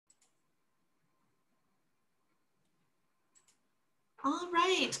All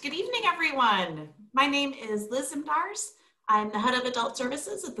right, good evening, everyone. My name is Liz Imdars. I'm the head of adult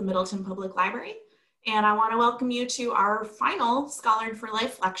services at the Middleton Public Library, and I want to welcome you to our final Scholar for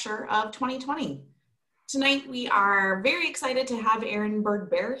Life lecture of 2020. Tonight, we are very excited to have Erin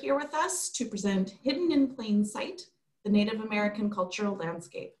Bird-Bear here with us to present Hidden in Plain Sight, the Native American Cultural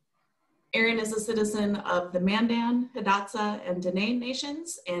Landscape. Erin is a citizen of the Mandan, Hidatsa, and Dene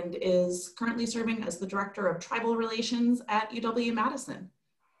nations and is currently serving as the Director of Tribal Relations at UW-Madison.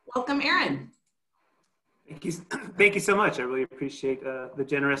 Welcome, Erin. Thank you so much. I really appreciate the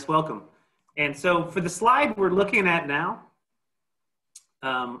generous welcome. And so for the slide we're looking at now,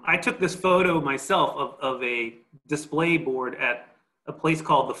 I took this photo myself of a display board at a place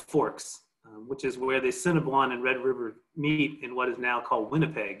called the Forks, which is where the Assiniboine and Red River meet in what is now called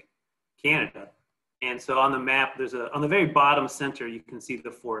Winnipeg, Canada. And so on the map, on the very bottom center, you can see the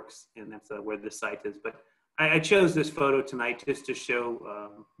Forks, and that's where the site is. But I chose this photo tonight just to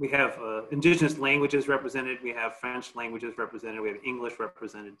show, we have Indigenous languages represented, we have French languages represented, we have English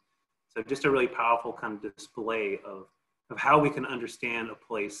represented. So just a really powerful kind of display of how we can understand a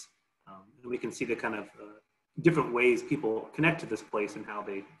place. And we can see the kind of different ways people connect to this place and how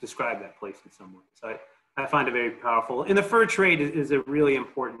they describe that place in some way. So I find it very powerful. And the fur trade is a really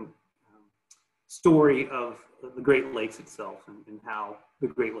important story of the Great Lakes itself and how the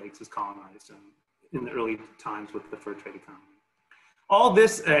Great Lakes is colonized in the early times with the fur trade economy. All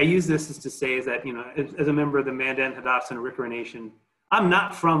this, I use this as to say is that, you know, as a member of the Mandan, Hidatsa, and Arikara Nation, I'm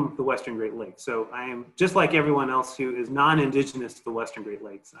not from the Western Great Lakes. So I am just like everyone else who is non-Indigenous to the Western Great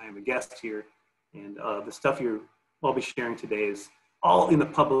Lakes. I am a guest here, and the stuff I'll be sharing today is all in the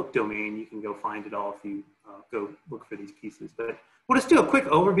public domain. You can go find it all if you go look for these pieces. But we'll just do a quick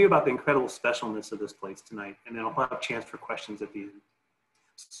overview about the incredible specialness of this place tonight, and then I'll have a chance for questions at the end.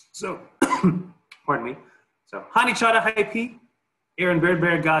 So, pardon me. So, Hani Chada Haipi, Erin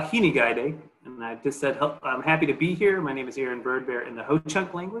Bird-Bear Ga Hini Gaide, and I just said I'm happy to be here. My name is Erin Bird-Bear in the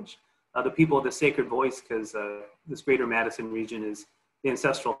Ho-Chunk language, the people of the sacred voice, because this greater Madison region is the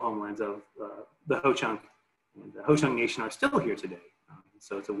ancestral homelands of the Ho-Chunk, and the Ho-Chunk Nation are still here today.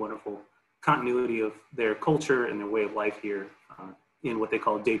 So it's a wonderful continuity of their culture and their way of life here in what they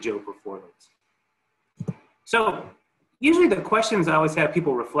call Dejo or Four Lakes. So usually the questions I always have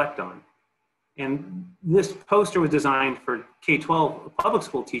people reflect on, and this poster was designed for K-12 public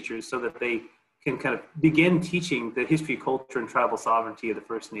school teachers so that they can kind of begin teaching the history, culture, and tribal sovereignty of the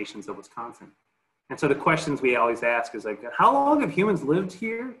First Nations of Wisconsin. And so the questions we always ask is like, how long have humans lived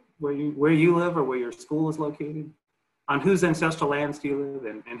here, where you live or where your school is located? On whose ancestral lands do you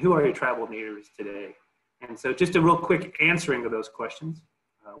live, and who are your tribal neighbors today? And so just a real quick answering of those questions,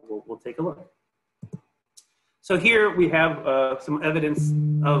 we'll take a look. So here we have some evidence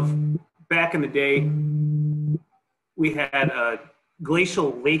of back in the day, we had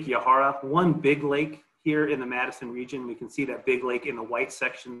glacial Lake Yahara, one big lake here in the Madison region. We can see that big lake in the white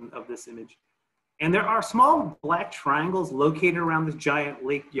section of this image. And there are small black triangles located around this giant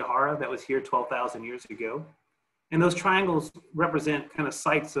Lake Yahara that was here 12,000 years ago. And those triangles represent kind of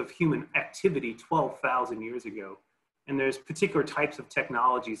sites of human activity 12,000 years ago. And there's particular types of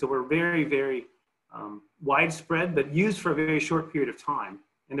technologies that were very, very widespread, but used for a very short period of time.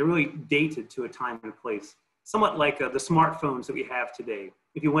 And they're really dated to a time and place, somewhat like the smartphones that we have today.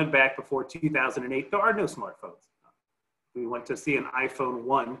 If you went back before 2008, there are no smartphones. If we went to see an iPhone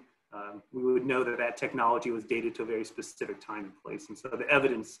 1, we would know that that technology was dated to a very specific time and place. And so the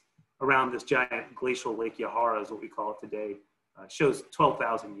evidence around this giant glacial Lake Yahara is what we call it today, shows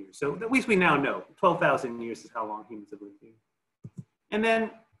 12,000 years. So at least we now know 12,000 years is how long humans have lived here. And then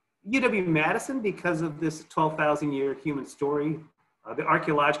UW-Madison, because of this 12,000 year human story, the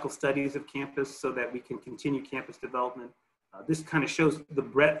archaeological studies of campus so that we can continue campus development. This kind of shows the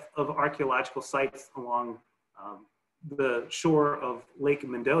breadth of archaeological sites along the shore of Lake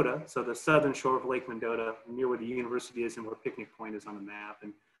Mendota. So the southern shore of Lake Mendota, near where the university is and where Picnic Point is on the map.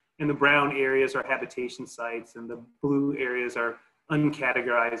 And the brown areas are habitation sites, and the blue areas are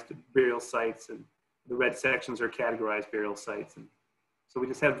uncategorized burial sites, and the red sections are categorized burial sites. And so we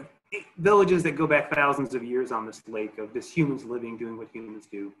just have villages that go back thousands of years on this lake of just humans living, doing what humans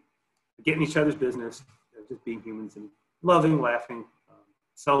do, getting each other's business, just being humans and loving, laughing,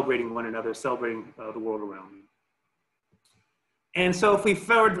 celebrating one another, celebrating the world around them. And so if we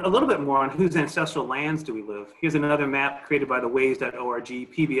forward a little bit more on whose ancestral lands do we live, here's another map created by the ways.org,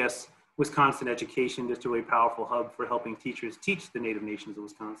 PBS Wisconsin Education, just a really powerful hub for helping teachers teach the Native nations of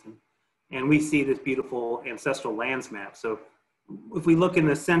Wisconsin. And we see this beautiful ancestral lands map. So if we look in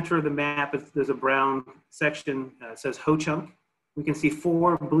the center of the map, there's a brown section that says Ho-Chunk. We can see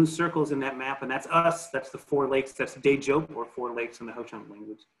 4 blue circles in that map, and that's us. That's the 4 lakes. That's Dejop, or 4 lakes in the Ho-Chunk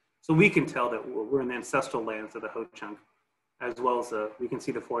language. So we can tell that we're in the ancestral lands of the Ho-Chunk, as well as we can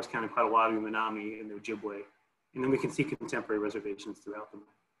see the Forest County Potawatomi, Menominee, and the Ojibwe. And then we can see contemporary reservations throughout them.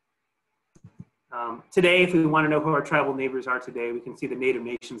 Today, if we want to know who our tribal neighbors are today, we can see the Native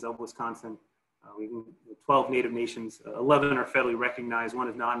Nations of Wisconsin. 12 Native Nations, 11 are federally recognized, 1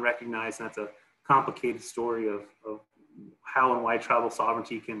 is non-recognized, and that's a complicated story of how and why tribal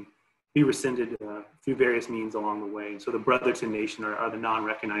sovereignty can be rescinded through various means along the way. So the Brotherton Nation are the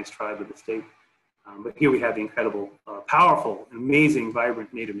non-recognized tribe of the state. But here we have the incredible, powerful, amazing,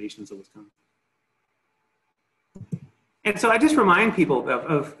 vibrant Native Nations of Wisconsin. And so I just remind people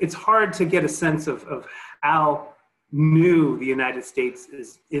of it's hard to get a sense of how new the United States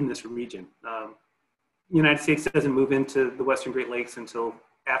is in this region. The United States doesn't move into the Western Great Lakes until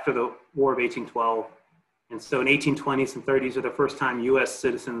after the War of 1812. And so in 1820s and 30s are the first time US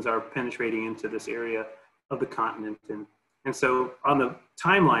citizens are penetrating into this area of the continent. And so on the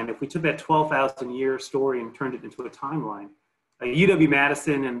timeline, if we took that 12,000 year story and turned it into a timeline,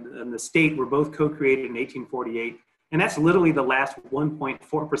 UW-Madison and the state were both co-created in 1848. And that's literally the last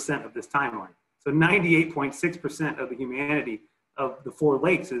 1.4% of this timeline. So 98.6% of the humanity of the 4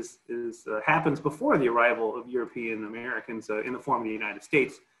 lakes happens before the arrival of European Americans in the form of the United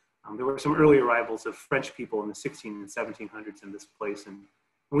States. There were some early arrivals of French people in the 16 and 1700s in this place. And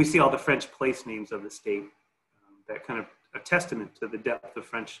we see all the French place names of the state, that kind of a testament to the depth of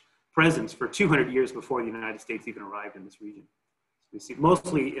French presence for 200 years before the United States even arrived in this region. So we see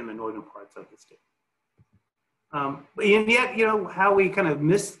mostly in the northern parts of the state. And yet, you know, how we kind of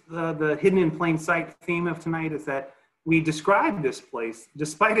miss the hidden in plain sight theme of tonight is that we describe this place,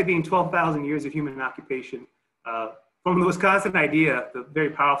 despite it being 12,000 years of human occupation, from the Wisconsin idea, the very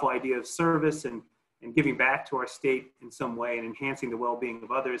powerful idea of service and giving back to our state in some way and enhancing the well-being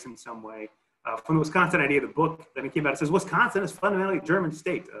of others in some way. From the Wisconsin idea, the book that it came out, it says, Wisconsin is fundamentally a German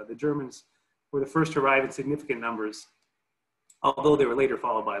state. The Germans were the first to arrive in significant numbers, although they were later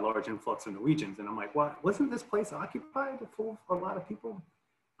followed by a large influx of Norwegians. And I'm like, what? Wasn't this place occupied for a lot of people?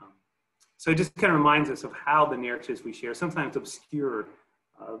 So it just kind of reminds us of how the narratives we share sometimes obscure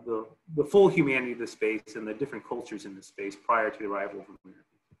the full humanity of the space and the different cultures in the space prior to the arrival of Americans.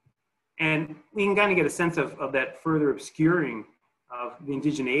 And we can kind of get a sense of that further obscuring of the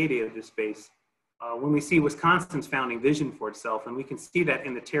indigeneity of this space when we see Wisconsin's founding vision for itself. And we can see that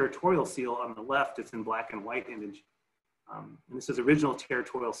in the territorial seal on the left. It's in black and white image. And this is original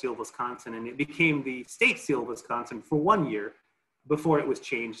territorial seal of Wisconsin, and it became the state seal of Wisconsin for 1 year before it was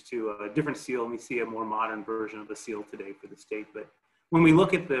changed to a different seal, and we see a more modern version of the seal today for the state. But when we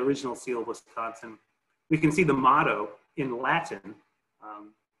look at the original seal of Wisconsin, we can see the motto in Latin.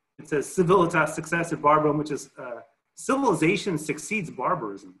 It says civilitas successit barbarum, which is civilization succeeds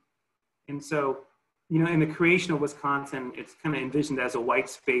barbarism. And so, you know, in the creation of Wisconsin, it's kind of envisioned as a white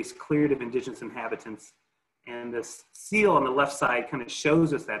space cleared of indigenous inhabitants. And this seal on the left side kind of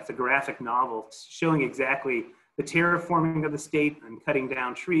shows us that. It's a graphic novel showing exactly the terraforming of the state and cutting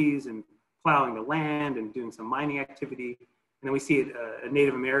down trees and plowing the land and doing some mining activity. And then we see a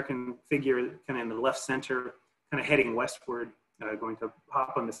Native American figure kind of in the left center, kind of heading westward, going to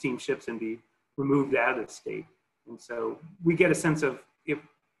hop on the steamships and be removed out of the state. And so we get a sense of if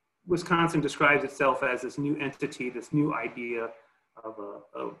Wisconsin describes itself as this new entity, this new idea of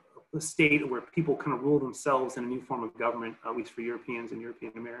a state where people kind of rule themselves in a new form of government, at least for Europeans and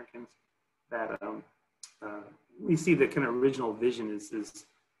European Americans, that we see the kind of original vision is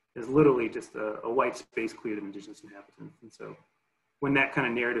literally just a white space cleared of indigenous inhabitants. And so when that kind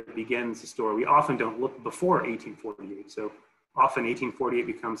of narrative begins the story, we often don't look before 1848. So often 1848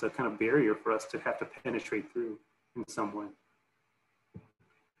 becomes a kind of barrier for us to have to penetrate through in some way.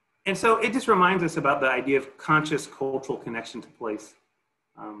 And so it just reminds us about the idea of conscious cultural connection to place.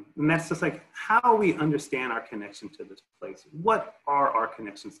 And that's just like how we understand our connection to this place. What are our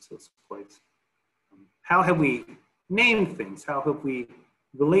connections to this place? How have we named things? How have we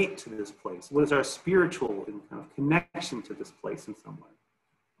relate to this place? What is our spiritual and kind of connection to this place in some way?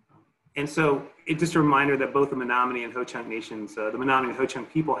 And so it's just a reminder that both the Menominee and Ho-Chunk nations, the Menominee and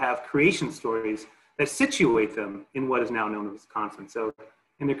Ho-Chunk people have creation stories that situate them in what is now known as Wisconsin. So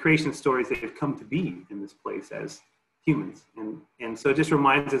in their creation stories, they've come to be in this place as humans. And so it just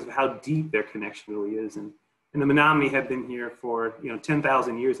reminds us of how deep their connection really is. And the Menominee have been here for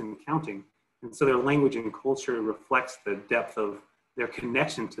 10,000 years and counting. And so their language and culture reflects the depth of their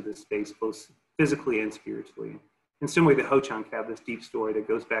connection to this space, both physically and spiritually. In some way, the Ho-Chunk have this deep story that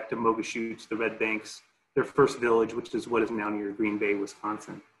goes back to Mogashoots, the Red Banks, their first village, which is what is now near Green Bay,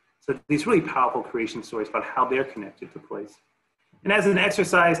 Wisconsin. So these really powerful creation stories about how they're connected to place. And as an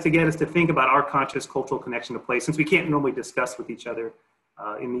exercise to get us to think about our conscious cultural connection to place, since we can't normally discuss with each other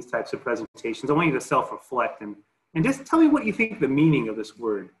in these types of presentations, I want you to self-reflect and just tell me what you think the meaning of this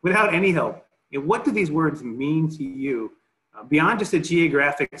word, without any help. What do these words mean to you beyond just a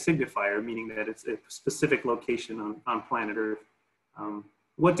geographic signifier, meaning that it's a specific location on planet Earth?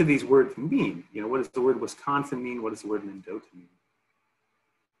 What do these words mean? What does the word Wisconsin mean? What does the word Mendota mean?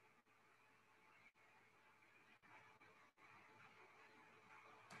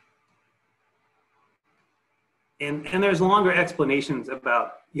 And there's longer explanations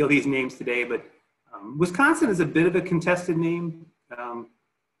about these names today, but Wisconsin is a bit of a contested name.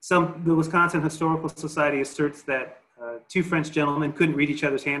 The Wisconsin Historical Society asserts that two French gentlemen couldn't read each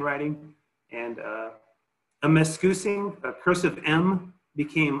other's handwriting, and a mescousing, a cursive M,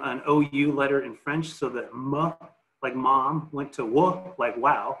 became an OU letter in French, so that M, like mom, went to W, like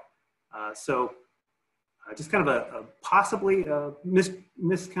wow. Just kind of a possibly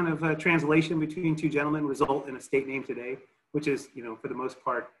mis kind of translation between two gentlemen result in a state name today, which is, for the most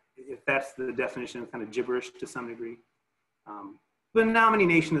part, if that's the definition, kind of gibberish to some degree. The Menominee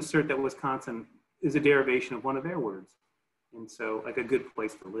Nation assert that Wisconsin is a derivation of one of their words, and so like a good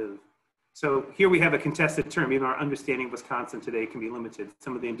place to live. So here we have a contested term. Even our understanding of Wisconsin today can be limited.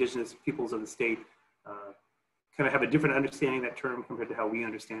 Some of the indigenous peoples of the state kind of have a different understanding of that term compared to how we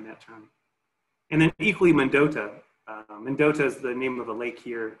understand that term. And then equally Mendota. Mendota is the name of a lake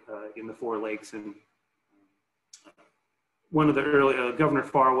here in the Four Lakes. And one of the early, Governor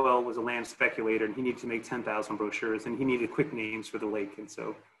Farwell was a land speculator, and he needed to make 10,000 brochures, and he needed quick names for the lake. And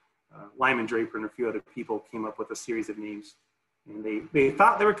so Lyman Draper and a few other people came up with a series of names. And they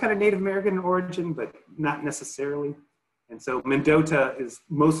thought they were kind of Native American in origin, but not necessarily. And so Mendota is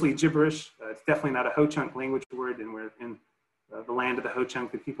mostly gibberish. It's definitely not a Ho-Chunk language word, and we're in the land of the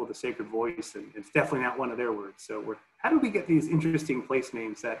Ho-Chunk, the people of the sacred voice, and it's definitely not one of their words. So how do we get these interesting place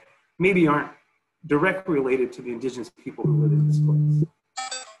names that maybe aren't directly related to the indigenous people who live in this place?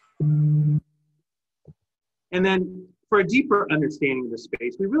 And then for a deeper understanding of the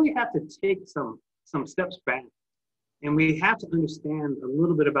space, we really have to take some steps back, and we have to understand a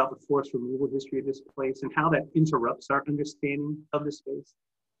little bit about the forest removal history of this place and how that interrupts our understanding of the space.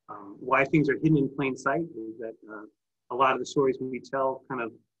 Why things are hidden in plain sight is that a lot of the stories we tell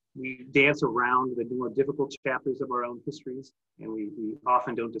we dance around the more difficult chapters of our own histories, and we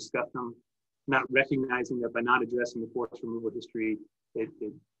often don't discuss them, not recognizing that by not addressing the forest removal history, it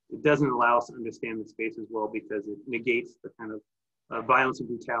doesn't allow us to understand the space as well, because it negates the kind of violence and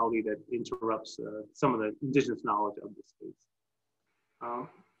brutality that interrupts some of the indigenous knowledge of the space.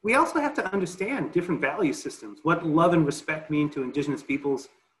 We also have to understand different value systems. What love and respect mean to indigenous peoples,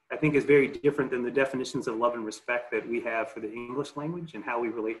 I think, is very different than the definitions of love and respect that we have for the English language and how we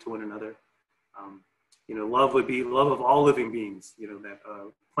relate to one another. Love would be love of all living beings, that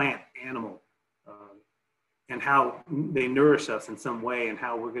plant, animal, and how they nourish us in some way, and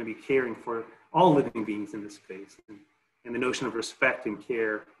how we're going to be caring for all living beings in this space. And the notion of respect and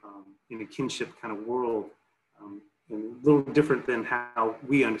care in a kinship kind of world, and a little different than how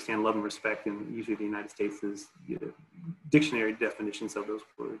we understand love and respect in usually the United States is dictionary definitions of those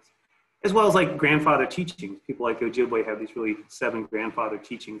words, as well as like grandfather teachings. People like Ojibwe have these really 7 grandfather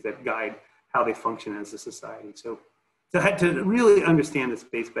teachings that guide how they function as a society. So to really understand the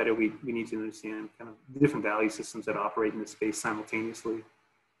space better, we need to understand kind of the different value systems that operate in the space simultaneously.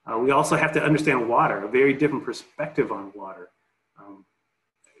 We also have to understand water, a very different perspective on water.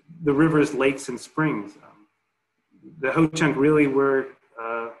 The rivers, lakes, and springs. The Ho-Chunk really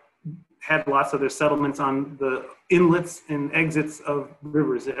had lots of their settlements on the inlets and exits of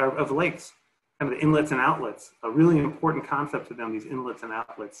rivers, of lakes, kind of the inlets and outlets. A really important concept to them, these inlets and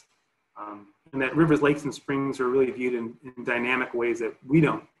outlets. And that rivers, lakes, and springs are really viewed in dynamic ways that we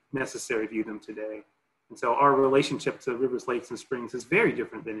don't necessarily view them today. And so our relationship to rivers, lakes, and springs is very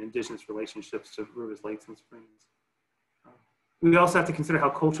different than indigenous relationships to rivers, lakes, and springs. We also have to consider how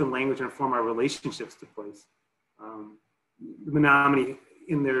culture and language inform our relationships to place. The Menominee,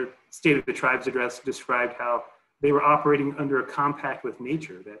 in their State of the Tribes address, described how they were operating under a compact with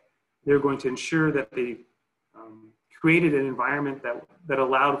nature, that they're going to ensure that they created an environment that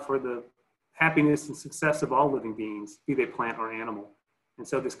allowed for the happiness and success of all living beings, be they plant or animal. And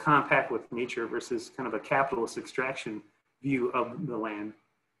so this compact with nature versus kind of a capitalist extraction view of the land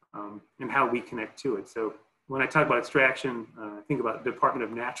and how we connect to it. So when I talk about extraction, I think about the Department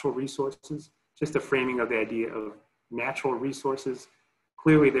of Natural Resources, just a framing of the idea of natural resources,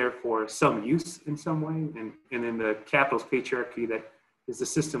 clearly there for some use in some way, and in the capitalist patriarchy that is the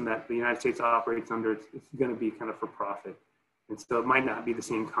system that the United States operates under, it's going to be kind of for profit. And so it might not be the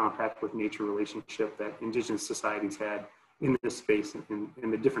same compact with nature relationship that indigenous societies had in this space and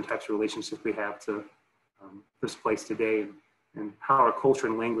the different types of relationships we have to this place today, and how our culture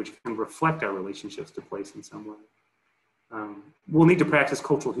and language can reflect our relationships to place in some way. We'll need to practice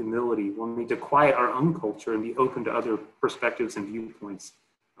cultural humility. We'll need to quiet our own culture and be open to other perspectives and viewpoints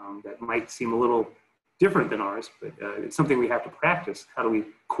that might seem a little different than ours, but it's something we have to practice. How do we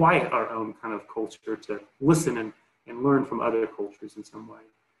quiet our own kind of culture to listen and learn from other cultures in some way?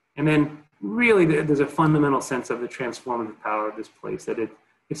 And then really there's a fundamental sense of the transformative power of this place, that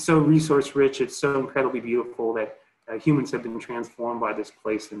it's so resource rich, it's so incredibly beautiful that humans have been transformed by this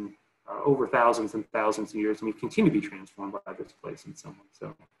place in over thousands and thousands of years, and we continue to be transformed by this place in some way.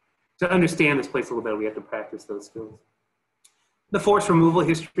 So to understand this place a little better, we have to practice those skills. The forest removal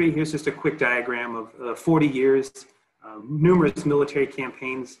history, here's just a quick diagram of 40 years, numerous military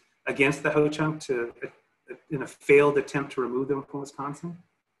campaigns against the Ho-Chunk in a failed attempt to remove them from Wisconsin.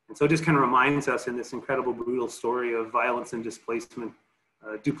 And so it just kind of reminds us in this incredible, brutal story of violence and displacement,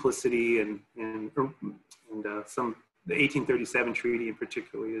 duplicity, and the 1837 treaty in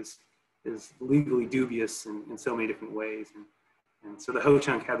particular is legally dubious in so many different ways. And so the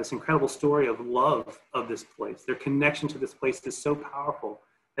Ho-Chunk have this incredible story of love of this place. Their connection to this place is so powerful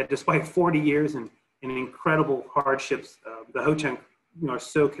that despite 40 years and incredible hardships, the Ho-Chunk are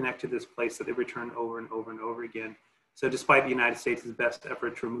so connected to this place that they return over and over and over again. So despite the United States' best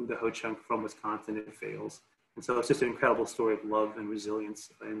effort to remove the Ho-Chunk from Wisconsin, it fails. And so it's just an incredible story of love and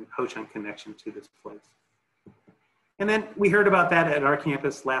resilience and Ho-Chunk connection to this place. And then we heard about that at our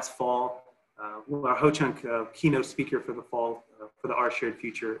campus last fall. Our Ho-Chunk keynote speaker for the fall for the Our Shared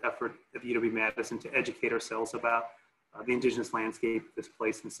Future effort at UW-Madison to educate ourselves about the Indigenous landscape of this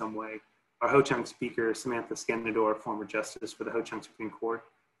place in some way. Our Ho-Chunk speaker, Samantha Skenador, former justice for the Ho-Chunk Supreme Court,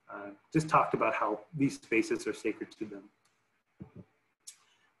 just talked about how these spaces are sacred to them.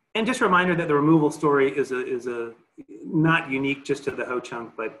 And just a reminder that the removal story is not unique just to the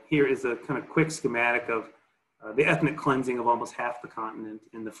Ho-Chunk, but here is a kind of quick schematic of the ethnic cleansing of almost half the continent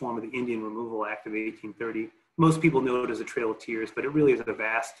in the form of the Indian Removal Act of 1830. Most people know it as a Trail of Tears, but it really is a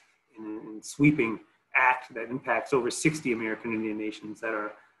vast and sweeping act that impacts over 60 American Indian nations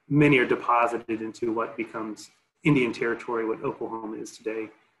many are deposited into what becomes Indian Territory, what Oklahoma is today.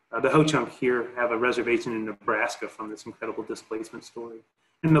 The Ho-Chunk here have a reservation in Nebraska from this incredible displacement story.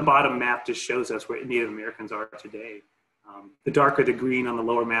 And the bottom map just shows us where Native Americans are today. The darker the green on the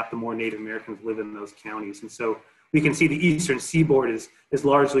lower map, the more Native Americans live in those counties. And so we can see the eastern seaboard is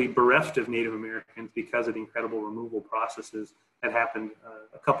largely bereft of Native Americans because of the incredible removal processes that happened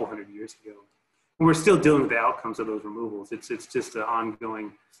a couple hundred years ago. And we're still dealing with the outcomes of those removals. It's just the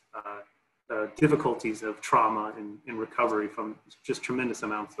ongoing difficulties of trauma and recovery from just tremendous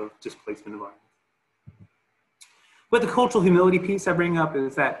amounts of displacement environments. But the cultural humility piece I bring up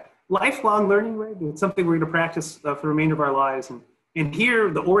is that lifelong learning, right? It's something we're going to practice for the remainder of our lives. And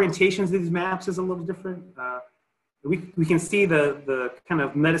here, the orientations of these maps is a little different. We can see the kind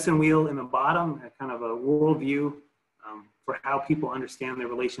of medicine wheel in the bottom, kind of a worldview for how people understand their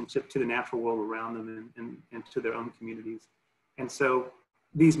relationship to the natural world around them and to their own communities. And so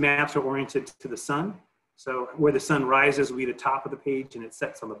these maps are oriented to the sun. So where the sun rises will be the top of the page and it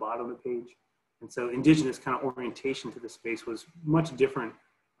sets on the bottom of the page. And so Indigenous kind of orientation to the space was much different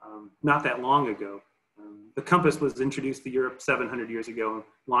not that long ago. The compass was introduced to Europe 700 years ago and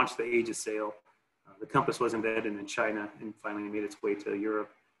launched the Age of Sail. The compass was invented in China and finally made its way to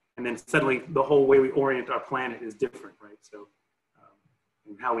Europe. And then suddenly the whole way we orient our planet is different, right? So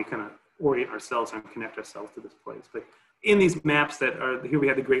and how we kind of orient ourselves and connect ourselves to this place. But in these maps that are, here we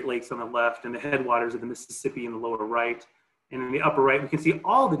have the Great Lakes on the left and the headwaters of the Mississippi in the lower right. And in the upper right, we can see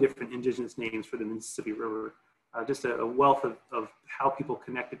all the different Indigenous names for the Mississippi River. Just a wealth of how people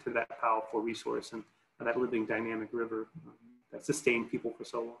connected to that powerful resource and that living dynamic river that sustained people for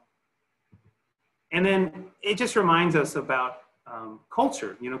so long. And then it just reminds us about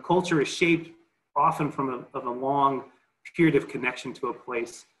culture. You know, culture is shaped often from a long period of connection to a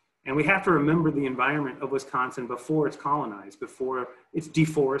place. And we have to remember the environment of Wisconsin before it's colonized, before it's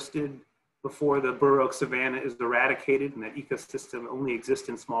deforested, before the bur oak savanna is eradicated and that ecosystem only exists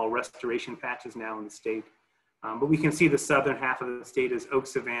in small restoration patches now in the state. But we can see the southern half of the state is oak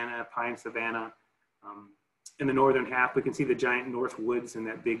savanna, pine savanna. In the northern half, we can see the giant north woods and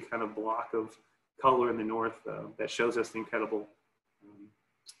that big kind of block of color in the north that shows us the incredible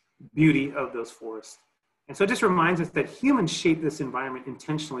beauty of those forests. And so it just reminds us that humans shape this environment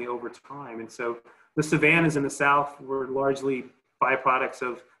intentionally over time. And so the savannas in the south were largely byproducts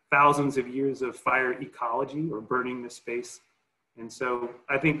of thousands of years of fire ecology or burning this space. And so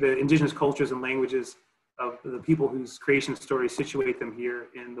I think the Indigenous cultures and languages of the people whose creation stories situate them here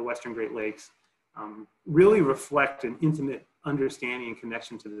in the Western Great Lakes really reflect an intimate understanding and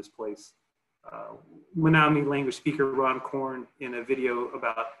connection to this place. Menominee language speaker Ron Korn, in a video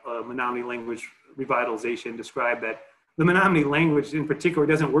about Menominee language revitalization, described that the Menominee language in particular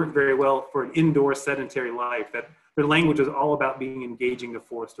doesn't work very well for an indoor sedentary life, that their language is all about being engaging the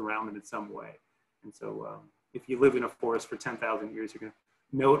forest around them in some way. And so if you live in a forest for 10,000 years, you're going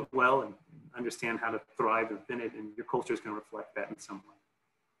to know it well and understand how to thrive within it, and your culture is going to reflect that in some way.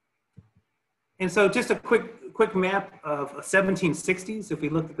 And so just a quick map of 1760s. If we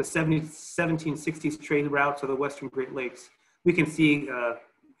look at the 1760s trade routes of the Western Great Lakes, we can see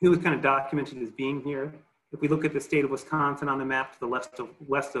who was kind of documented as being here. If we look at the state of Wisconsin on the map to the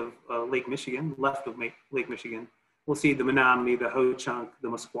west of Lake Michigan, left of Lake Michigan, we'll see the Menominee, the Ho-Chunk, the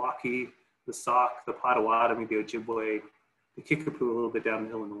Meskwaki, the Sauk, the Potawatomi, the Ojibwe, the Kickapoo a little bit down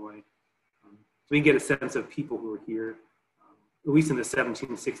in Illinois. So we can get a sense of people who were here, at least in the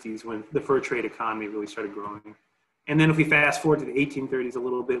 1760s, when the fur trade economy really started growing. And then if we fast forward to the 1830s a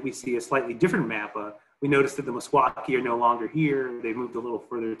little bit, we see a slightly different map. We notice that the Meskwaki are no longer here. They moved a little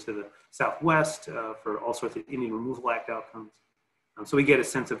further to the southwest for all sorts of Indian Removal Act outcomes. So we get a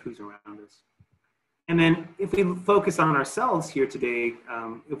sense of who's around us. And then if we focus on ourselves here today,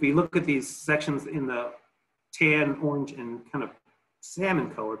 if we look at these sections in the tan, orange, and kind of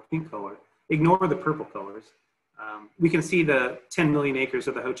salmon color, pink color, ignore the purple colors. We can see the 10 million acres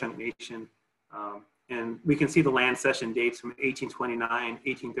of the Ho-Chunk Nation, and we can see the land cession dates from 1829,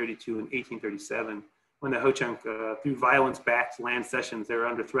 1832, and 1837, when the Ho-Chunk, through violence-backed land cessions, they were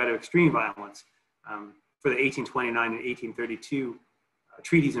under threat of extreme violence. For the 1829 and 1832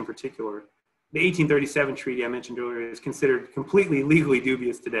 treaties in particular. The 1837 treaty I mentioned earlier is considered completely legally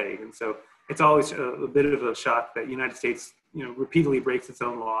dubious today, and so it's always a bit of a shock that the United States, repeatedly breaks its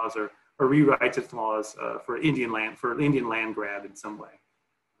own laws or rewrites its laws for Indian land grab in some way,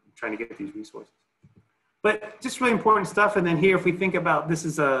 trying to get these resources. But just really important stuff. And then here, if we think about, this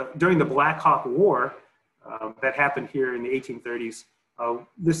is during the Black Hawk War that happened here in the 1830s.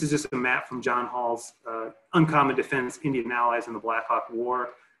 This is just a map from John Hall's Uncommon Defense, Indian Allies in the Black Hawk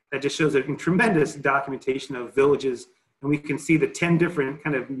War, that just shows a tremendous documentation of villages. And we can see the 10 different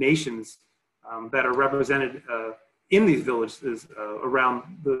kind of nations that are represented in these villages around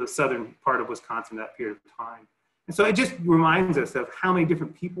the southern part of Wisconsin that period of time. And so it just reminds us of how many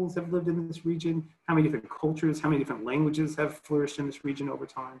different peoples have lived in this region, how many different cultures, how many different languages have flourished in this region over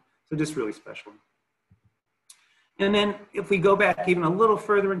time. So just really special. And then if we go back even a little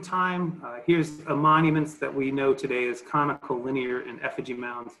further in time, here's a monuments that we know today as conical, linear, and effigy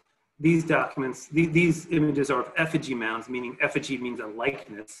mounds. These documents, these images are of effigy mounds, meaning effigy means a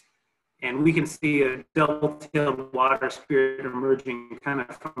likeness. And we can see a double-tailed water spirit emerging kind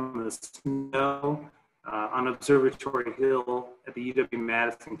of from the snow on Observatory Hill at the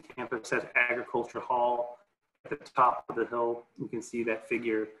UW-Madison campus at Agriculture Hall at the top of the hill. You can see that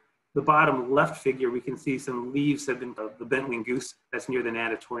figure. The bottom left figure, we can see some leaves have been the bent-winged goose that's near the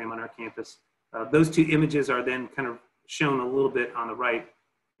natatorium on our campus. Those two images are then kind of shown a little bit on the right.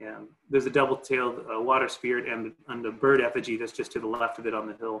 And there's a double-tailed water spirit, and the bird effigy that's just to the left of it on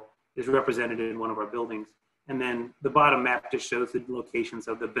the hill is represented in one of our buildings. And then the bottom map just shows the locations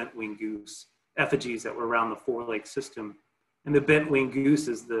of the bent-winged goose effigies that were around the Four Lakes system. And the bent-winged goose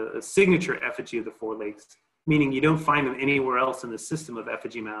is the signature effigy of the Four Lakes, meaning you don't find them anywhere else in the system of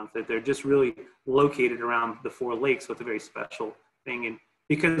effigy mounds, that they're just really located around the Four Lakes, so it's a very special thing. And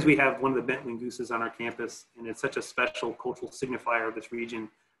because we have one of the bent-winged gooses on our campus, and it's such a special cultural signifier of this region,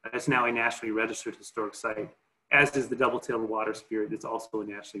 it's now a nationally registered historic site, as is the double-tailed water spirit. It's also a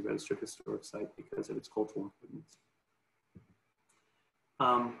nationally registered historic site because of its cultural importance.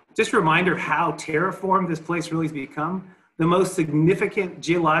 Just a reminder how terraformed this place really has become. The most significant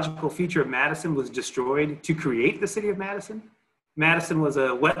geological feature of Madison was destroyed to create the city of Madison. Madison was a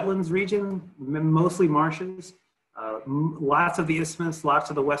wetlands region, mostly marshes. Lots of the isthmus,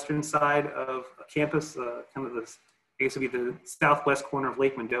 lots of the western side of campus, kind of this, I guess would be the southwest corner of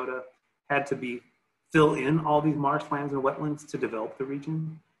Lake Mendota, had to fill in all these marshlands and wetlands to develop the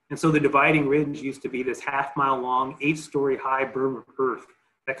region. And so the dividing ridge used to be this half-mile long, 8-story high berm of earth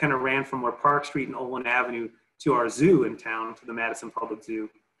that kind of ran from where Park Street and Olin Avenue to our zoo in town, to the Madison Public Zoo.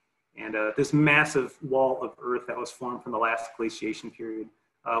 And this massive wall of earth that was formed from the last glaciation period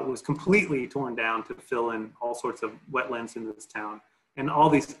was completely torn down to fill in all sorts of wetlands in this town. And all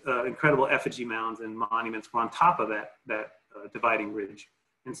these incredible effigy mounds and monuments were on top of that dividing ridge.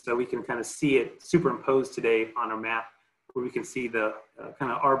 And so we can kind of see it superimposed today on our map, where we can see the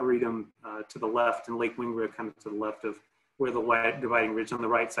kind of arboretum to the left and Lake Wingra kind of to the left of where the dividing ridge. On the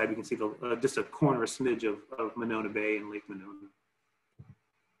right side, we can see just a corner, a smidge of Monona Bay and Lake Monona.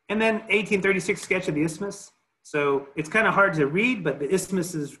 And then 1836 sketch of the isthmus. So it's kind of hard to read, but the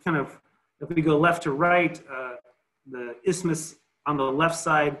isthmus is kind of, if we go left to right, the isthmus on the left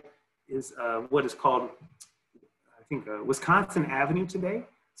side is what is called, I think, Wisconsin Avenue today.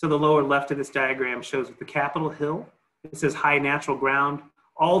 So the lower left of this diagram shows the Capitol Hill. It says high natural ground.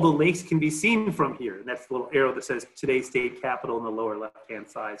 All the lakes can be seen from here. And that's the little arrow that says today's state capitol in the lower left-hand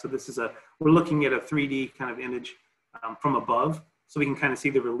side. So this is we're looking at a 3D kind of image from above. So we can kind of see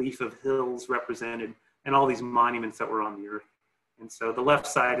the relief of hills represented and all these monuments that were on the earth. And so the left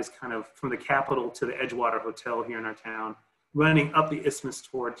side is kind of from the Capitol to the Edgewater Hotel here in our town, running up the isthmus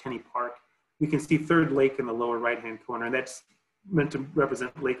toward Tenney Park. We can see Third Lake in the lower right-hand corner, and that's meant to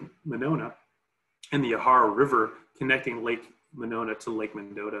represent Lake Monona and the Yahara River connecting Lake Monona to Lake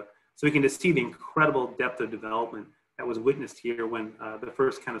Mendota. So we can just see the incredible depth of development that was witnessed here when the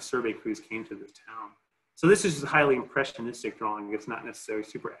first kind of survey crews came to this town. So this is just a highly impressionistic drawing. It's not necessarily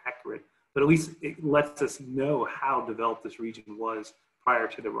super accurate, but at least it lets us know how developed this region was prior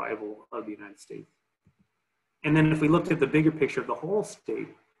to the arrival of the United States. And then if we looked at the bigger picture of the whole state,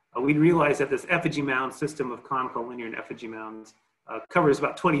 we'd realize that this effigy mound system of conical, linear, and effigy mounds covers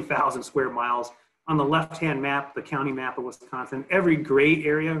about 20,000 square miles. On the left-hand map, the county map of Wisconsin, every gray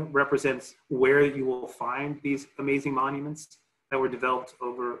area represents where you will find these amazing monuments that were developed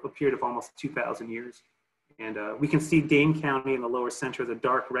over a period of almost 2,000 years. And we can see Dane County in the lower center, the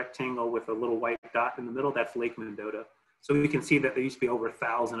dark rectangle with a little white dot in the middle, that's Lake Mendota. So we can see that there used to be over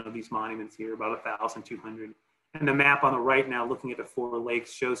 1,000 of these monuments here, about 1,200. And the map on the right now, looking at the four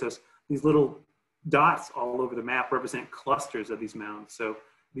lakes, shows us these little dots all over the map represent clusters of these mounds. So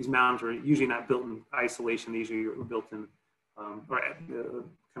these mounds were usually not built in isolation. They usually were built in, kind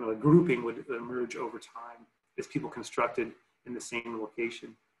of a grouping would emerge over time as people constructed in the same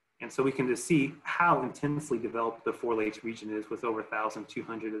location. And so we can just see how intensely developed the Four Lakes region is with over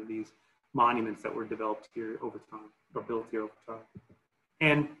 1,200 of these monuments that were developed here over time, or built here over time.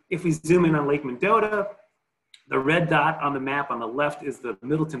 And if we zoom in on Lake Mendota, the red dot on the map on the left is the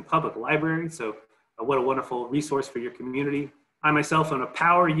Middleton Public Library. So what a wonderful resource for your community. I myself am a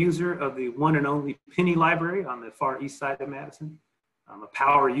power user of the one and only Penny Library on the far east side of Madison. I'm a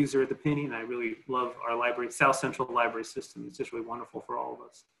power user at the Penny, and I really love our library, South Central Library System. It's just really wonderful for all of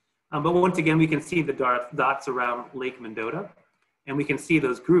us. But once again, we can see the dots around Lake Mendota, and we can see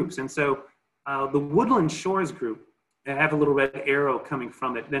those groups. And so the Woodland Shores group, I have a little red arrow coming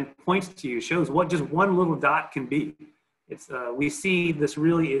from it, then points to you, shows what just one little dot can be. It's, we see this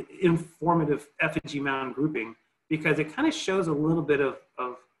really informative effigy mound grouping because it kind of shows a little bit of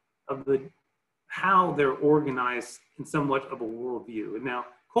how they're organized in somewhat of a worldview. And now,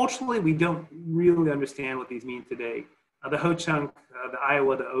 culturally, we don't really understand what these mean today. The Ho-Chunk, the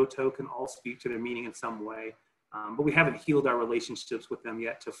Iowa, the Oto can all speak to their meaning in some way, but we haven't healed our relationships with them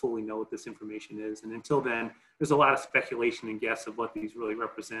yet to fully know what this information is. And until then, there's a lot of speculation and guess of what these really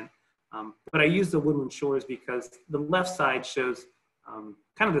represent. But I use the Woodland Shores because the left side shows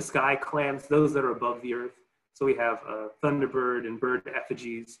kind of the sky clans, those that are above the earth. So we have Thunderbird and bird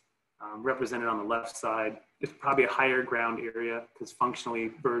effigies represented on the left side. It's probably a higher ground area because functionally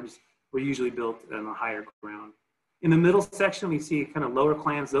birds were usually built on a higher ground. In the middle section, we see kind of lower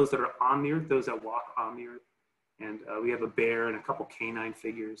clans, those that are on the earth, those that walk on the earth. And we have a bear and a couple canine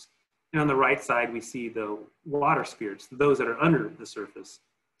figures. And on the right side, we see the water spirits, those that are under the surface.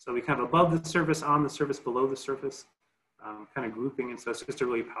 So we kind of above the surface, on the surface, below the surface, kind of grouping. And so it's just a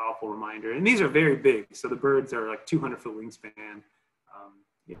really powerful reminder. And these are very big. So the birds are like 200-foot wingspan.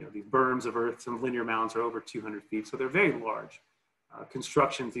 You know, these berms of earth, some linear mounds are over 200 feet. So they're very large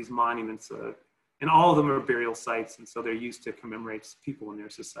constructions, these monuments. And all of them are burial sites, and so they're used to commemorate people in their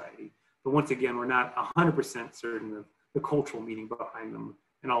society. But once again, we're not 100% certain of the cultural meaning behind them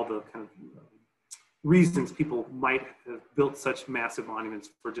and all the kind of reasons people might have built such massive monuments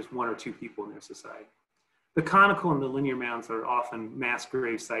for just one or two people in their society. The conical and the linear mounds are often mass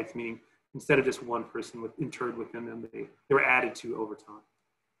grave sites, meaning instead of just one person interred within them, they were added to over time.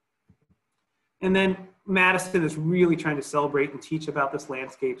 And then Madison is really trying to celebrate and teach about this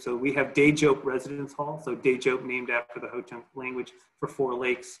landscape. So we have Dajope Residence Hall. So Dajope named after the Ho-Chunk language for Four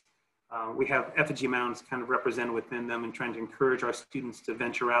Lakes. We have effigy mounds kind of represented within them and trying to encourage our students to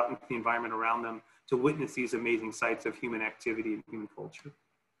venture out into the environment around them to witness these amazing sites of human activity and human culture.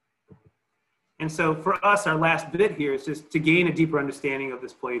 And so for us, our last bit here is just to gain a deeper understanding of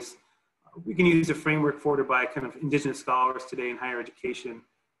this place. We can use a framework forwarded by kind of Indigenous scholars today in higher education.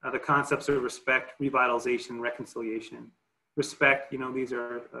 The concepts of respect, revitalization, reconciliation. Respect, you know, these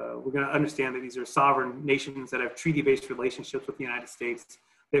are, we're going to understand that these are sovereign nations that have treaty-based relationships with the United States.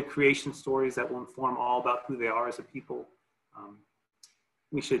 They have creation stories that will inform all about who they are as a people.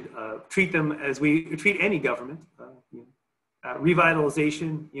 We should treat them as we treat any government.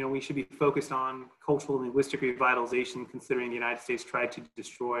 Revitalization, we should be focused on cultural and linguistic revitalization, considering the United States tried to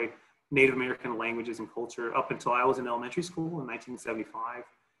destroy Native American languages and culture up until I was in elementary school in 1975.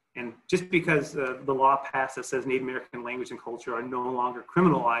 And just because the law passed that says Native American language and culture are no longer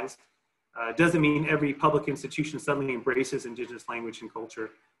criminalized, doesn't mean every public institution suddenly embraces Indigenous language and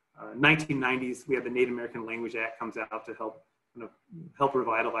culture. 1990s, we had the Native American Language Act comes out to help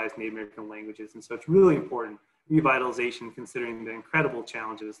revitalize Native American languages. And so it's really important, revitalization, considering the incredible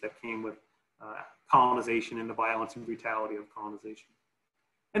challenges that came with colonization and the violence and brutality of colonization.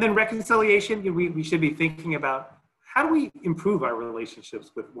 And then reconciliation, we should be thinking about how do we improve our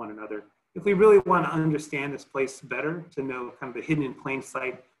relationships with one another? If we really want to understand this place better, to know kind of the hidden in plain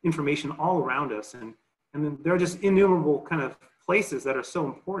sight information all around us. And then there are just innumerable kind of places that are so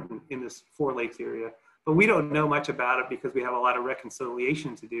important in this Four Lakes area, but we don't know much about it because we have a lot of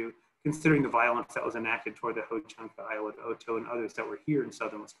reconciliation to do, considering the violence that was enacted toward the Ho-Chunk, Iowa, the Oto, and others that were here in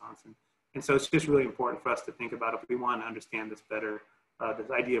southern Wisconsin. And so it's just really important for us to think about if we want to understand this better.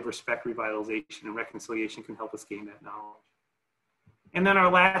 This idea of respect, revitalization, and reconciliation can help us gain that knowledge. And then our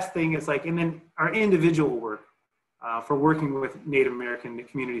last thing is and then our individual work for working with Native American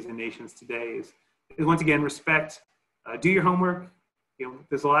communities and nations today is once again, respect, do your homework.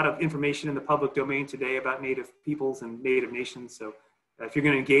 There's a lot of information in the public domain today about Native peoples and Native nations. So if you're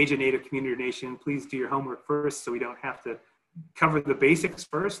going to engage a Native community or nation, please do your homework first so we don't have to cover the basics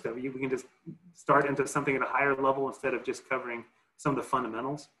first, that we can just start into something at a higher level instead of just covering some of the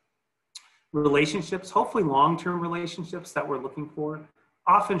fundamentals. Relationships, hopefully long-term relationships that we're looking for.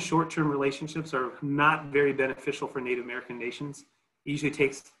 Often short-term relationships are not very beneficial for Native American nations. It usually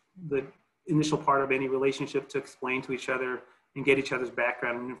takes the initial part of any relationship to explain to each other and get each other's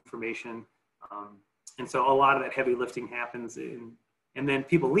background and information. And so a lot of that heavy lifting happens and then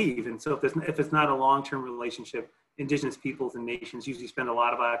people leave. And so if it's not a long-term relationship, Indigenous peoples and nations usually spend a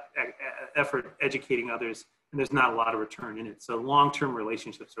lot of effort educating others, and there's not a lot of return in it. So long-term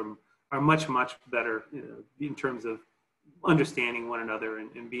relationships are much, much better in terms of understanding one another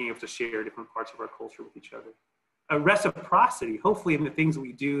and being able to share different parts of our culture with each other. A reciprocity, hopefully in the things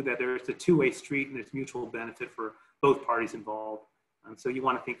we do, that there's a two-way street and there's mutual benefit for both parties involved. So you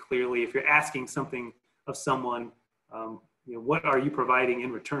want to think clearly, if you're asking something of someone, what are you providing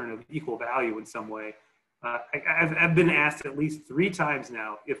in return of equal value in some way? I've been asked at least 3 times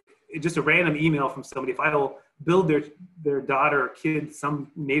now, if just a random email from somebody, if I will build their daughter or kid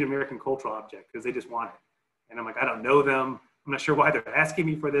some Native American cultural object because they just want it. And I'm like, I don't know them. I'm not sure why they're asking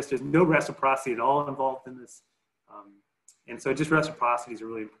me for this. There's no reciprocity at all involved in this. And so just reciprocity is a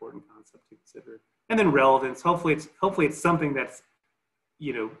really important concept to consider. And then relevance, hopefully it's something that's,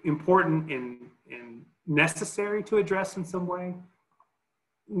 important and necessary to address in some way.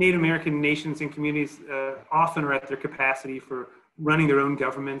 Native American nations and communities often are at their capacity for running their own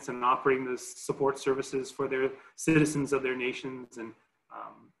governments and operating the support services for their citizens of their nations. And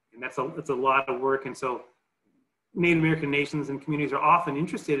that's a lot of work. And so Native American nations and communities are often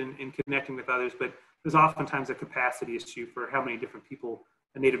interested in connecting with others, but there's oftentimes a capacity issue for how many different people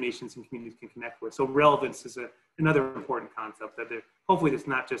Native nations and communities can connect with. So relevance is another important concept, that hopefully it's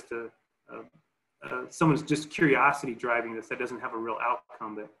not just someone's just curiosity driving this that doesn't have a real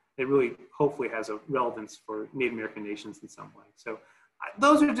outcome, but it really hopefully has a relevance for Native American nations in some way. So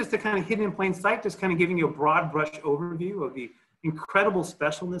those are just the kind of hidden in plain sight, just kind of giving you a broad brush overview of the incredible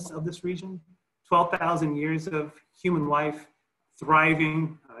specialness of this region. 12,000 years of human life,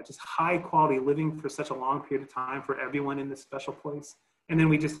 thriving, just high quality living for such a long period of time for everyone in this special place. And then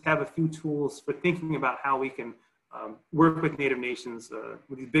we just have a few tools for thinking about how we can work with Native nations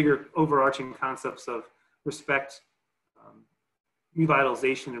with these bigger overarching concepts of respect,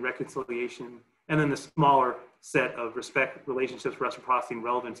 revitalization and reconciliation, and then the smaller set of respect, relationships, reciprocity, and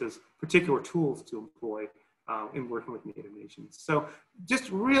relevance as particular tools to employ in working with Native nations. So just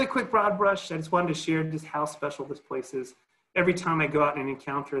really quick broad brush, I just wanted to share just how special this place is. Every time I go out and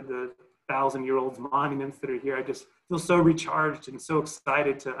encounter the 1,000-year-old monuments that are here, I just feel so recharged and so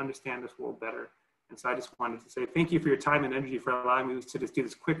excited to understand this world better. And so I just wanted to say thank you for your time and energy for allowing me to just do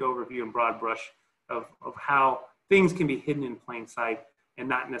this quick overview and broad brush of how things can be hidden in plain sight and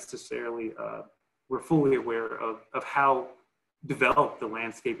not necessarily we're fully aware of how developed the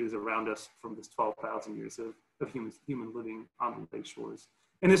landscape is around us from this 12,000 years of human living on the lake shores.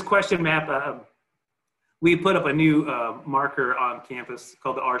 In this question map, we put up a new marker on campus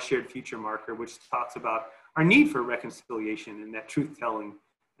called the Our Shared Future marker, which talks about our need for reconciliation and that truth-telling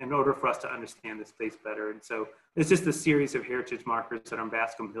in order for us to understand this place better. And so it's just a series of heritage markers that are on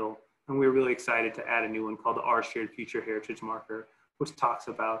Bascom Hill, and we're really excited to add a new one called the Our Shared Future heritage marker, which talks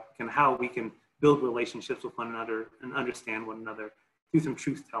about kind of how we can build relationships with one another and understand one another through some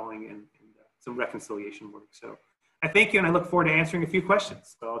truth telling and some reconciliation work. So I thank you, and I look forward to answering a few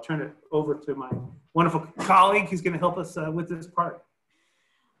questions. So I'll turn it over to my wonderful colleague who's going to help us with this part.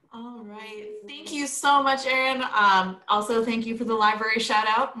 All right. Thank you so much, Aaron. Also, thank you for the library shout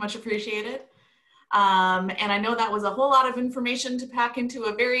out. Much appreciated. And I know that was a whole lot of information to pack into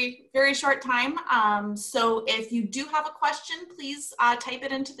a very, very short time. So if you do have a question, please type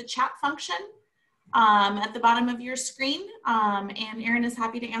it into the chat function at the bottom of your screen. And Aaron is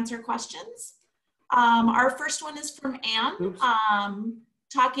happy to answer questions. Our first one is from Anne,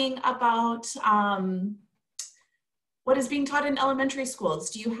 talking about what is being taught in elementary schools.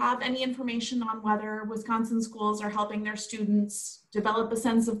 Do you have any information on whether Wisconsin schools are helping their students develop a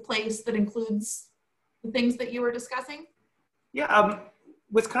sense of place that includes the things that you were discussing? Yeah,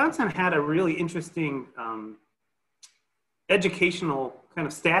 Wisconsin had a really interesting educational kind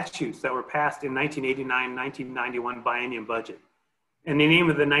of statutes that were passed in 1989, 1991 biennium budget. And the name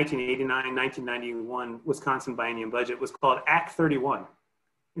of the 1989-1991 Wisconsin biennium budget was called Act 31.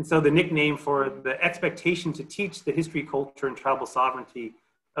 And so the nickname for the expectation to teach the history, culture, and tribal sovereignty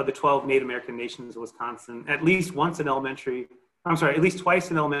of the 12 Native American nations of Wisconsin at least once in elementary, at least twice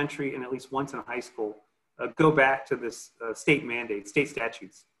in elementary and at least once in high school, go back to this state mandate, state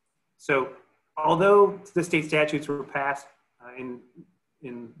statutes. So although the state statutes were passed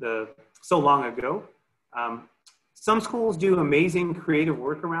so long ago, some schools do amazing creative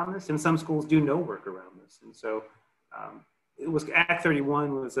work around this, and some schools do no work around this. And so Act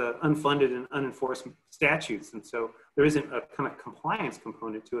 31 was unfunded and unenforced statutes, and so there isn't a kind of compliance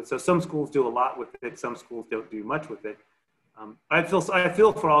component to it. So some schools do a lot with it, some schools don't do much with it. I feel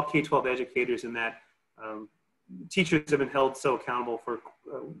for all K-12 educators in that teachers have been held so accountable for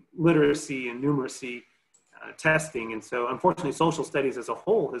literacy and numeracy testing, and so unfortunately social studies as a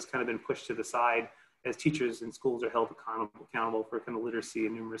whole has kind of been pushed to the side as teachers and schools are held accountable for kind of literacy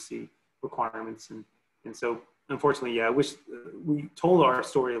and numeracy requirements. And so unfortunately, yeah, I wish we told our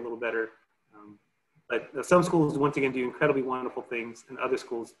story a little better. But some schools, once again, do incredibly wonderful things, and other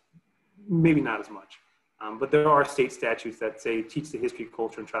schools, maybe not as much. But there are state statutes that say teach the history,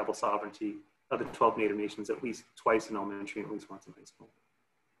 culture, and tribal sovereignty of the 12 Native nations at least twice in elementary and at least once in high school.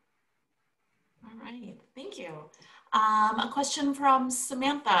 All right, thank you. A question from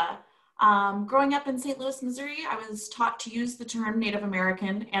Samantha. Growing up in St. Louis, Missouri, I was taught to use the term Native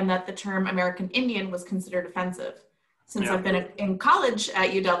American and that the term American Indian was considered offensive. Since I've been in college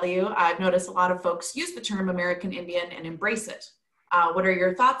at UW, I've noticed a lot of folks use the term American Indian and embrace it. What are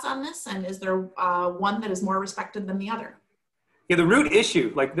your thoughts on this? And is there one that is more respected than the other? Yeah, the root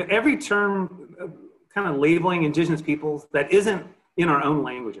issue, like every term kind of labeling Indigenous peoples that isn't in our own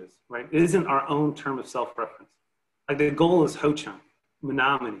languages, right? It isn't our own term of self-reference. Like the goal is Ho-Chunk,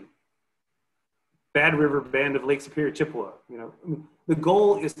 Menominee, Bad River Band of Lake Superior, Chippewa. The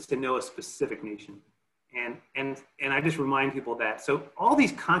goal is to know a specific nation. And I just remind people that. So all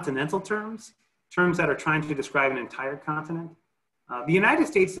these continental terms that are trying to describe an entire continent, the United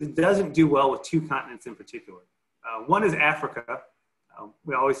States doesn't do well with two continents in particular. One is Africa.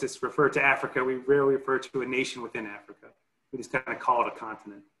 We always just refer to Africa. We rarely refer to a nation within Africa. We just kind of call it a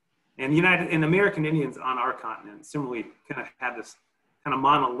continent. And American Indians on our continent similarly kind of have this kind of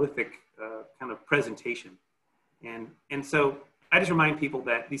monolithic kind of presentation. And so I just remind people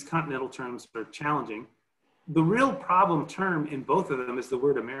that these continental terms are challenging. The real problem term in both of them is the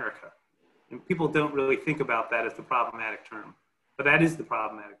word America. And people don't really think about that as the problematic term. But that is the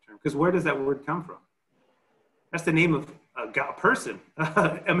problematic term, because where does that word come from? That's the name of a person,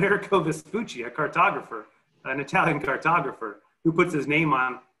 Americo Vespucci, a cartographer, an Italian cartographer, who puts his name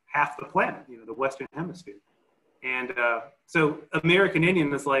on half the planet, the Western Hemisphere. And so American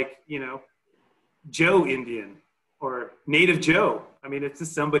Indian is like, Joe Indian or Native Joe. I mean, it's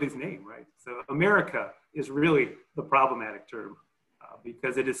just somebody's name, right? So America is really the problematic term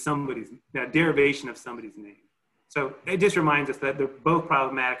because it is somebody's derivation of somebody's name. So it just reminds us that they're both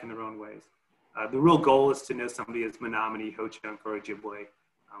problematic in their own ways. The real goal is to know somebody as Menominee, Ho-Chunk, or Ojibwe.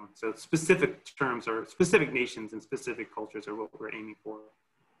 So specific terms or specific nations and specific cultures are what we're aiming for.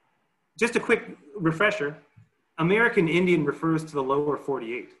 Just a quick refresher, American Indian refers to the lower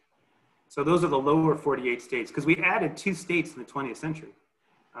 48. So those are the lower 48 states, because we added 2 states in the 20th century.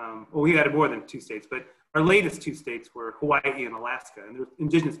 Well, we added more than 2 states, but our latest 2 states were Hawaii and Alaska, and there's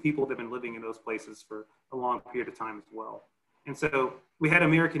Indigenous people that have been living in those places for a long period of time as well. And so we had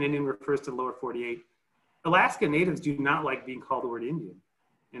American Indian refers to the lower 48. Alaska Natives do not like being called the word Indian.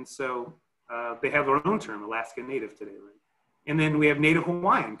 And so they have their own term, Alaska Native today, right? And then we have Native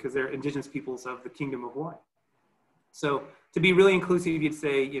Hawaiian, because they're Indigenous peoples of the Kingdom of Hawaii. So to be really inclusive, you'd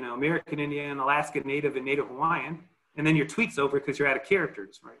say, you know, American Indian, Alaska Native, and Native Hawaiian, and then your tweet's over because you're out of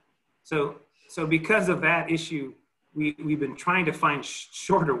characters, right? So because of that issue, we've been trying to find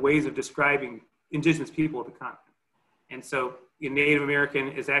shorter ways of describing Indigenous people of the continent. And so Native American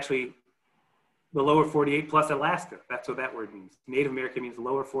is actually the lower 48 plus Alaska. That's what that word means. Native American means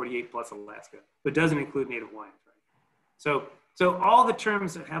lower 48 plus Alaska, but doesn't include Native Hawaiians, right? So all the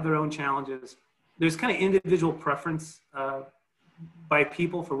terms have their own challenges. There's kind of individual preference by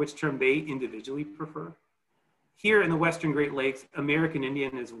people for which term they individually prefer. Here in the Western Great Lakes, American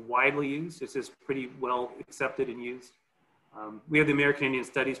Indian is widely used. It's just pretty well accepted and used. We have the American Indian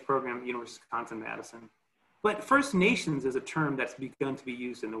Studies program at the University of Wisconsin-Madison. But First Nations is a term that's begun to be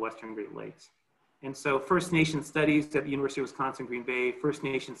used in the Western Great Lakes. And so First Nation Studies at the University of Wisconsin-Green Bay, First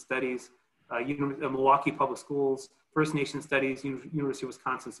Nation Studies, Milwaukee Public Schools, First Nation Studies, University of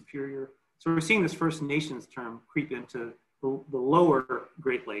Wisconsin-Superior. So we're seeing this First Nations term creep into the lower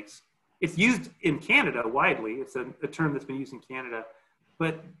Great Lakes. It's used in Canada widely. It's a term that's been used in Canada.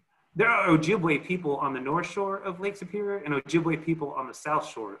 But there are Ojibwe people on the north shore of Lake Superior and Ojibwe people on the south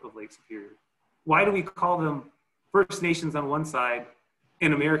shore of Lake Superior. Why do we call them First Nations on one side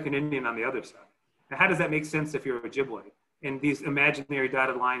and American Indian on the other side? Now, how does that make sense if you're Ojibwe? And these imaginary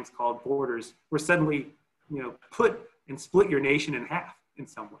dotted lines called borders were suddenly, you know, put and split your nation in half in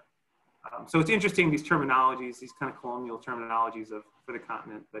some way. So it's interesting, these terminologies, these kind of colonial terminologies for the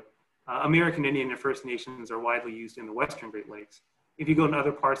continent. But American Indian and First Nations are widely used in the Western Great Lakes. If you go into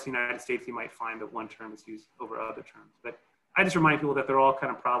other parts of the United States, you might find that one term is used over other terms. But I just remind people that they're all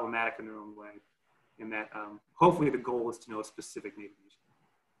kind of problematic in their own way, and that hopefully the goal is to know a specific Native nation.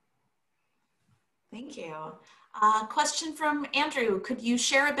 Thank you. Question from Andrew. Could you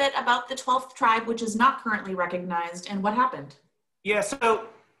share a bit about the 12th tribe, which is not currently recognized, and what happened? Yeah, so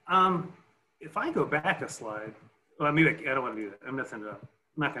if I go back a slide, well, maybe I don't want to do that. I'm messing it up.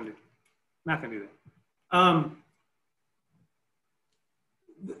 I'm not going to do that.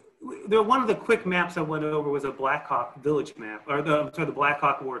 One of the quick maps I went over was a Black Hawk village map, or the Black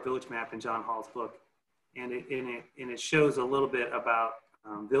Hawk War village map in John Hall's book. And it shows a little bit about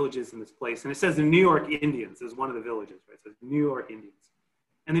villages in this place. And it says the New York Indians is one of the villages, right? It says New York Indians.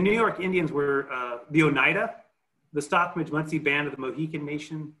 And the New York Indians were the Oneida, the Stockbridge Munsee Band of the Mohican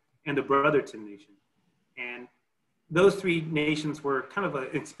Nation, and the Brotherton Nation. And those three nations were kind of an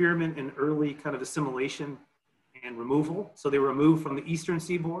experiment in early kind of assimilation and removal. So they were removed from the eastern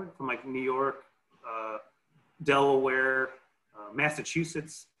seaboard, from like New York, Delaware,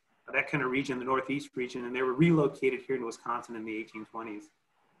 Massachusetts, that kind of region, the Northeast region, and they were relocated here in Wisconsin in the 1820s.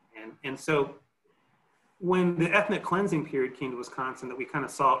 And so when the ethnic cleansing period came to Wisconsin that we kind of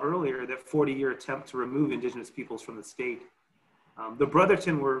saw earlier, that 40-year attempt to remove Indigenous peoples from the state, the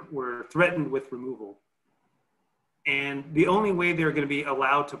Brotherton were threatened with removal. And the only way they were going to be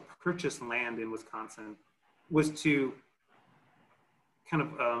allowed to purchase land in Wisconsin was to kind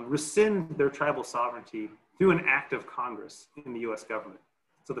of rescind their tribal sovereignty through an act of Congress in the US government.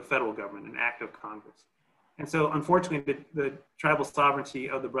 So the federal government, an act of Congress. And so unfortunately, the tribal sovereignty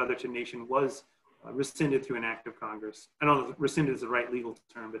of the Brotherton Nation was rescinded through an act of Congress. I don't know if rescinded is the right legal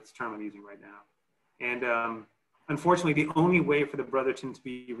term, but it's the term I'm using right now. And unfortunately, the only way for the Brotherton to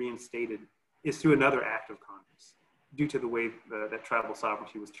be reinstated is through another act of Congress due to the way that tribal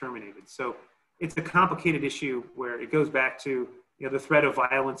sovereignty was terminated. So it's a complicated issue where it goes back to the threat of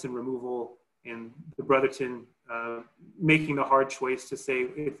violence and removal, and the Brotherton making the hard choice to say,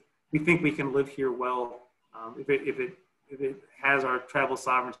 if we think we can live here well, if it has our tribal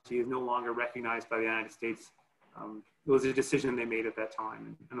sovereignty is no longer recognized by the United States. It was a decision they made at that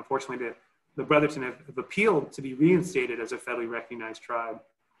time. And unfortunately, the Brotherton have appealed to be reinstated as a federally recognized tribe.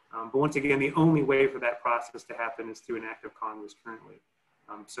 But once again, the only way for that process to happen is through an act of Congress currently.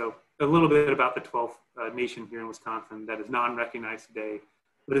 So a little bit about the 12th nation here in Wisconsin that is non-recognized today,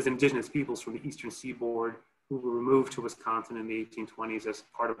 but is Indigenous peoples from the eastern seaboard who were removed to Wisconsin in the 1820s as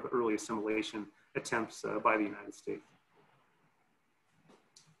part of early assimilation attempts by the United States.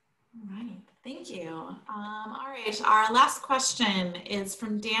 All right, thank you. All right, our last question is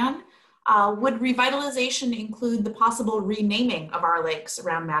from Dan. Would revitalization include the possible renaming of our lakes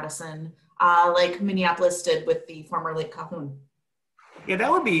around Madison, like Minneapolis did with the former Lake Calhoun? Yeah,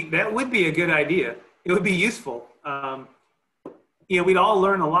 that would be a good idea. It would be useful. We'd all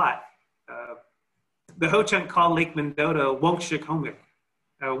learn a lot. The Ho-Chunk called Lake Mendota Wonkshikomik,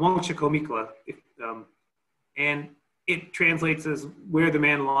 Wonkshikomikla, and it translates as where the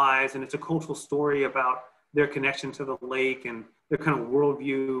man lies, and it's a cultural story about their connection to the lake and their kind of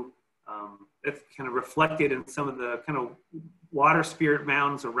worldview that's kind of reflected in some of the kind of water spirit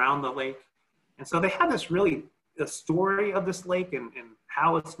mounds around the lake. And so they have this really the story of this lake and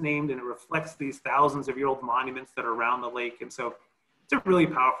how it's named, and it reflects these thousands of year old monuments that are around the lake. And so it's a really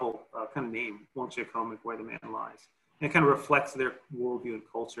powerful kind of name, Wonchacomig, where the man lies. And it kind of reflects their worldview and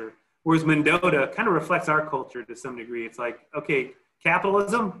culture. Whereas Mendota kind of reflects our culture to some degree. It's like, okay,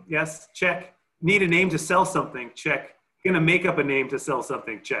 capitalism, yes, check. Need a name to sell something, check. Gonna make up a name to sell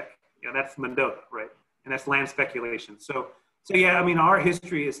something, check. That's Mendota, right? And that's land speculation. So yeah, I mean, our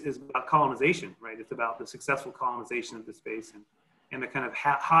history is about colonization, right? It's about the successful colonization of the space and the kind of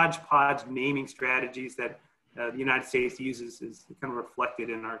hodgepodge naming strategies that the United States uses is kind of reflected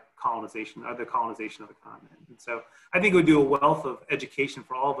in our colonization, or the colonization of the continent. And so I think it would do a wealth of education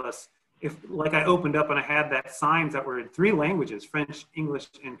for all of us if, like I opened up and I had that signs that were in 3 languages, French, English,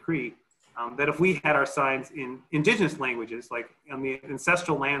 and Cree, that if we had our signs in indigenous languages, like on the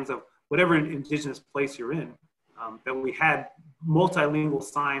ancestral lands of whatever indigenous place you're in, that we had multilingual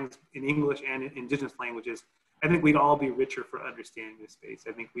signs in English and in indigenous languages, I think we'd all be richer for understanding this space.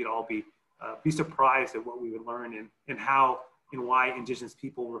 I think we'd all be surprised at what we would learn and how and why indigenous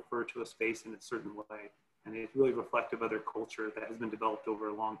people refer to a space in a certain way. And it's really reflective of their culture that has been developed over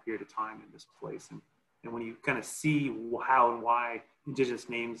a long period of time in this place. And when you kind of see how and why indigenous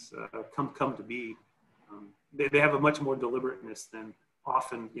names come to be, they have a much more deliberateness than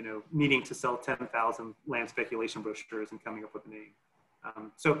often, needing to sell 10,000 land speculation brochures and coming up with a name.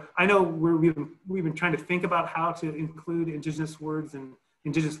 So I know we've been trying to think about how to include indigenous words and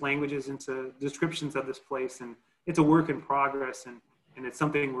indigenous languages into descriptions of this place, and it's a work in progress, and it's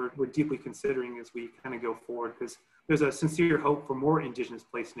something we're deeply considering as we kind of go forward, because there's a sincere hope for more indigenous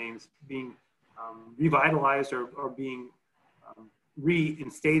place names being revitalized or being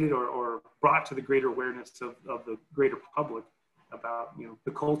reinstated or brought to the greater awareness of the greater public about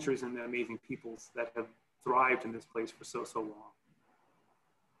the cultures and the amazing peoples that have thrived in this place for so long.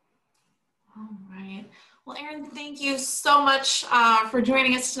 All right. Well, Aaron, thank you so much for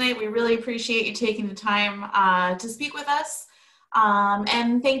joining us tonight. We really appreciate you taking the time to speak with us.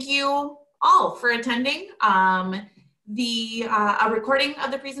 And thank you all for attending. A recording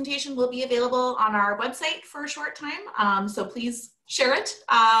of the presentation will be available on our website for a short time. So please share it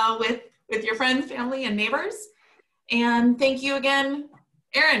with your friends, family, and neighbors. And thank you again,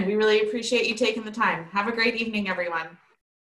 Aaron. We really appreciate you taking the time. Have a great evening, everyone.